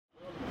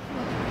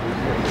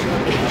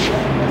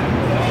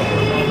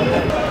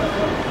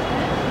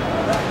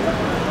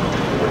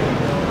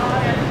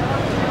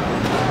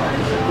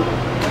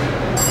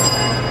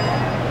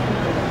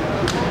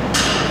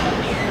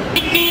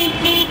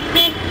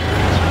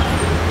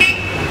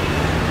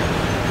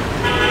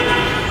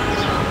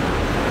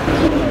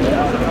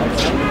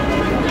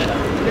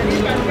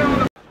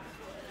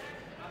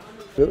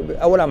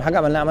اول حاجه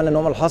عملنا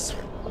نوع من الحصر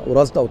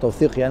ورصد او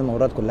توثيق يعني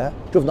الممرات كلها،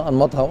 شفنا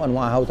انماطها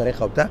وانواعها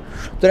وتاريخها وبتاع،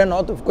 ابتدينا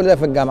نحط في كل ده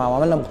في الجامعه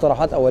وعملنا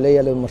مقترحات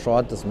اوليه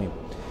للمشروعات التصميم.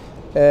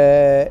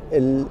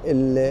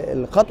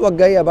 الخطوه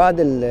الجايه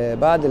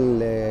بعد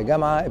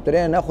الجامعه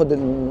ابتدينا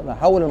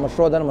نحول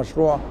المشروع ده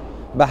لمشروع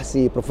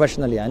بحثي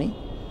بروفيشنال يعني،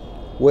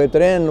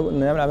 وابتدينا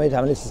نعمل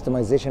عمليه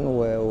سيستمايزيشن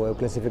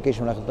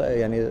وكلاسيفيكيشن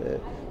يعني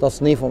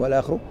تصنيف وما الى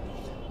اخره.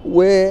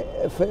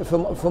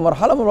 وفي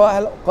مرحله من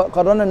المراحل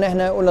قررنا ان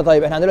احنا قلنا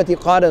طيب احنا عندنا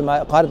دلوقتي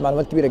قاعده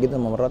معلومات كبيره جدا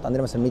الممرات،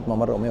 عندنا مثلا 100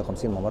 ممر او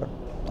 150 ممر،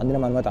 عندنا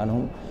معلومات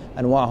عنهم،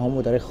 انواعهم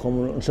وتاريخهم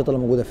والانشطه اللي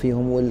موجوده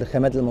فيهم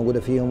والخامات اللي موجوده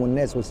فيهم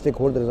والناس والستيك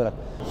هولدرز.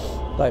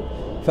 طيب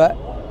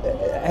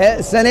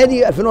السنه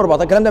دي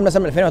 2014 الكلام ده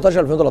مثلا من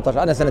 2011 ل 2013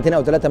 قعدنا سنتين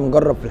او ثلاثه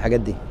بنجرب في الحاجات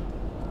دي.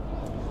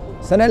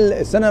 السنه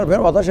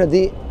 2014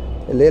 دي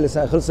اللي هي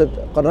لسه خلصت،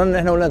 قررنا ان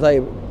احنا قلنا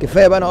طيب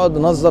كفايه بقى نقعد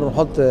ننظر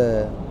ونحط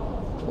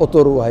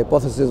اطر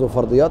وهايبوثيسز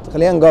وفرضيات،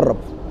 خلينا نجرب.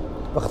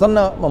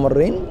 فاخترنا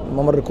ممرين،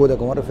 ممر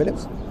كوداك وممر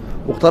فيليبس،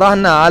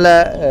 واقترحنا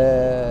على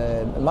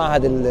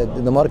المعهد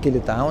الدنماركي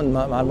للتعاون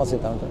مع المصري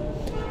للتعاون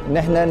ان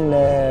احنا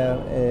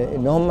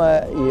ان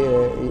هم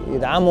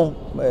يدعموا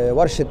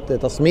ورشه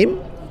تصميم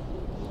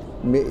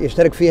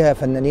يشترك فيها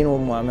فنانين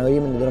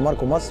ومعماريين من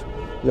الدنمارك ومصر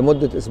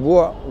لمده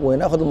اسبوع،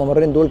 وناخد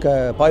الممرين دول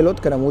كبايلوت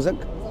كنموذج،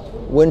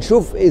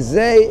 ونشوف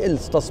ازاي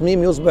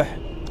التصميم يصبح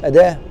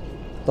اداه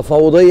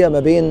تفاوضيه ما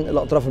بين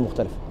الاطراف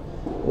المختلفه.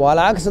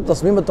 وعلى عكس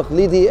التصميم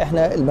التقليدي،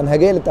 احنا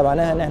المنهجيه اللي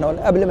اتبعناها ان احنا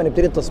قبل ما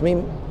نبتدي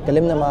التصميم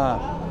اتكلمنا مع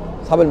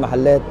اصحاب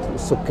المحلات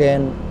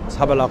والسكان،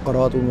 اصحاب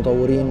العقارات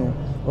والمطورين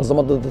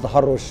ومنظمات ضد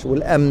التحرش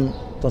والامن،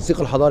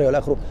 التنسيق الحضاري والى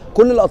اخره،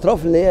 كل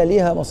الاطراف اللي هي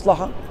ليها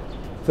مصلحه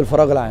في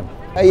الفراغ العام.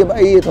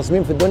 اي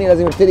تصميم في الدنيا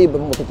لازم يبتدي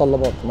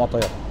بمتطلبات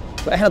معطيات.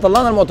 فاحنا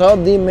طلعنا المعطيات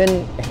دي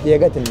من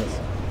احتياجات الناس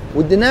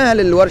واديناها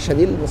للورشه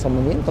دي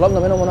للمصممين، طلبنا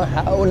منهم انهم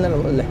يحققوا لنا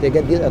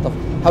الاحتياجات دي،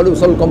 يحاولوا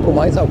يوصلوا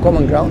لكومبرومايز او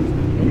كومن جراوند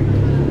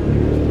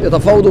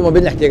يتفاوضوا ما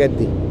بين الاحتياجات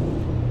دي.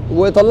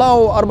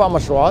 وطلعوا 4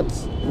 مشروعات،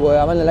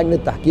 وعملنا لجنه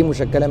تحكيم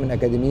مشكله من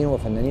اكاديميين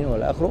وفنانين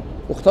والى اخره،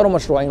 واختاروا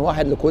مشروعين،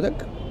 واحد لكوداك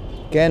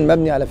كان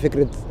مبني على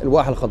فكره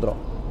الواحه الخضراء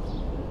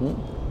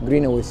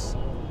جرين اويس،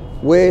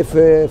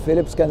 وفي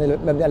فيليبس كان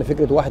مبني على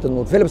فكره واحه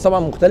النور. فيليبس طبعا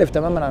مختلف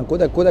تماما عن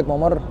كوداك، كوداك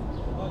ممر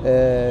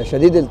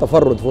شديد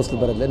التفرد في وسط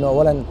البلد، لانه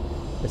اولا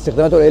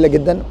استخداماته قليله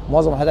جدا،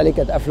 معظم الحاجات عليه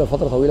كانت قافله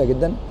فتره طويله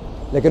جدا،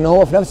 لكن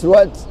هو في نفس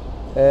الوقت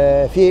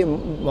في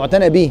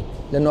معتنى بيه،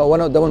 لانه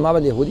اولا قدامه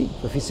المعبد اليهودي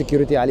ففي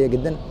سكيورتي عاليه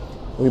جدا،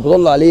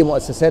 وبيطل عليه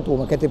مؤسسات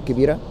ومكاتب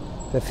كبيره،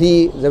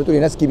 ففي زي ما تقولي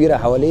ناس كبيره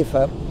حواليه،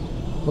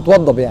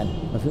 فمتوضب يعني.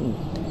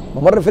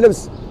 ممر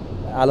فيليبس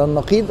على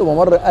النقيض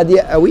وممر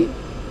اضيق قوي،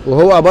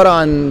 وهو عباره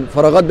عن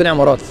فراغات بين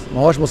عمارات،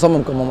 ما هوش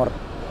مصمم كممر،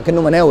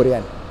 لكنه مناور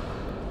يعني،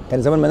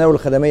 كان زمان المناور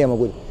الخدميه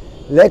موجوده،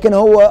 لكن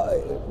هو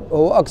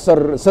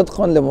اكثر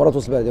صدقا لممرات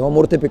وسط البلد، هو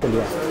مور تيبيكال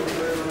يعني.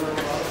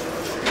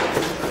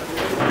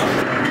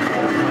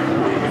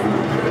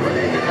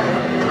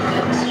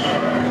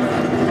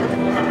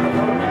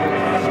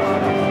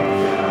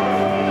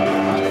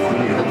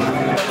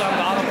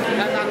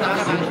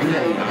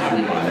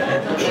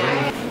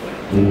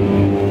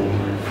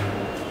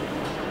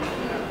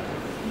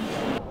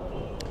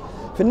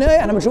 في النهايه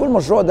احنا بنشوف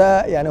المشروع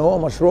ده يعني هو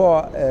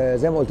مشروع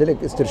زي ما قلت لك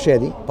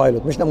استرشادي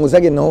بايلوت، مش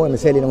نموذجي ان هو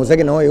مثالي،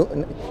 نموذجي ان هو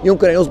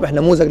يمكن ان يصبح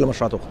نموذج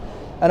لمشروعات اخرى.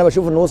 انا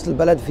بشوف ان وسط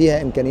البلد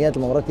فيها امكانيات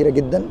لممرات كتيره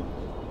جدا،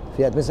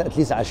 فيها مثلا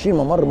اتليست 20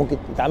 ممر ممكن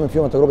تتعامل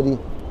فيهم التجربه دي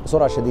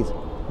بسرعه شديده،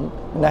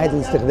 من ناحيه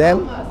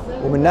الاستخدام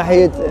ومن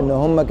ناحيه ان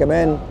هم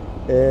كمان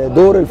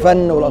دور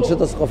الفن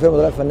والانشطه الثقافيه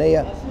والمدارات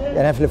الفنيه.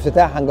 يعني في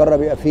الافتتاح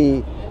هنجرب يبقى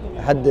في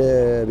حد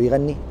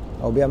بيغني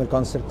او بيعمل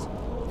كونسرت،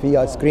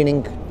 في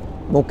سكريننج،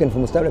 ممكن في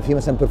المستقبل في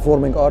مثلا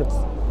بيرفورمينج ارت،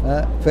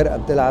 فرقه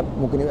بتلعب،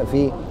 ممكن يبقى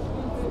في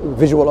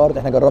فيجوال ارت.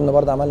 احنا جربنا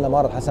برضه، عملنا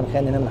معرض حسن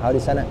خان هنا من حوالي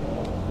سنه.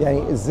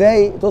 يعني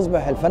ازاي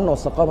تصبح الفن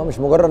والثقافه مش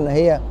مجرد ان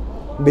هي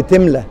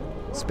بتملى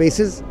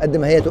سبيسز قد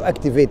ما هي تو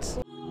اكتيفيت